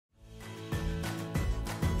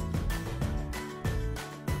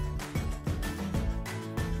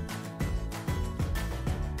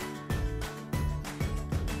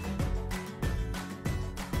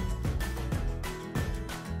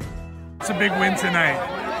It's a big win tonight.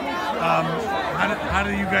 How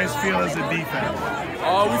do you guys feel as a defense?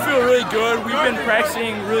 We feel really good. We've been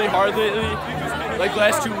practicing really hard lately. Like the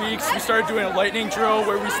last 2 weeks, we started doing a lightning drill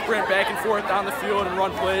where we sprint back and forth down the field and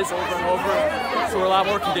run plays over and over. So we're a lot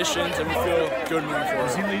more conditioned and we feel good moving forward.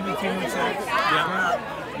 Does he lead the team in sacks?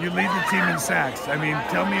 Yeah. You lead the team in sacks. I mean,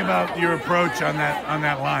 tell me about your approach on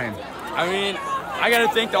that line. I mean, I got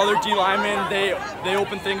to thank the other D linemen. They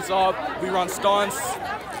open things up. We run stunts,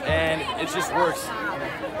 and it just works.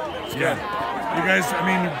 It's good. You guys, I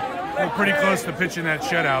mean, we're pretty close to pitching that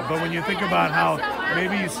shutout, but when you think about how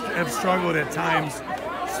maybe you have struggled at times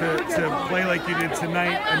to play like you did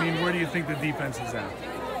tonight, I mean, where do you think the defense is at?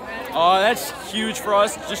 That's huge for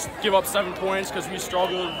us. Just give up 7 points because we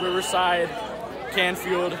struggled Riverside,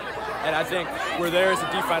 Canfield, and I think we're there as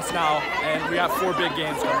a defense now, and we got 4 big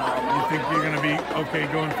games coming up. You think you're going to be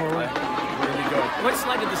okay going forward? We're going to be good. What's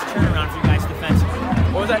led to this turnaround for you guys defensively?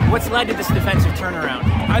 What was that? What's led to this defensive turnaround?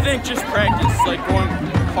 I think just practice, like going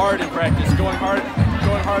hard in practice, going hard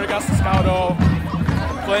against the Scouto,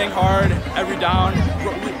 playing hard every down.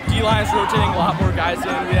 D-line's rotating a lot more guys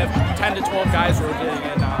in. We have 10 to 12 guys rotating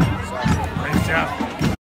in now. So. Nice job.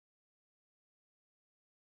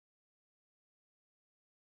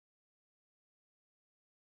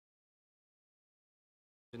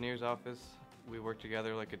 Engineer's office, we work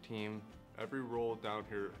together like a team. Every role down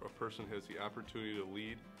here, a person has the opportunity to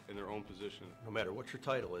lead in their own position. No matter what your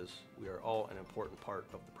title is, we are all an important part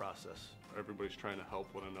of the process. Everybody's trying to help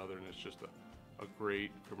one another, and it's just a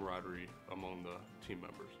great camaraderie among the team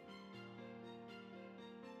members.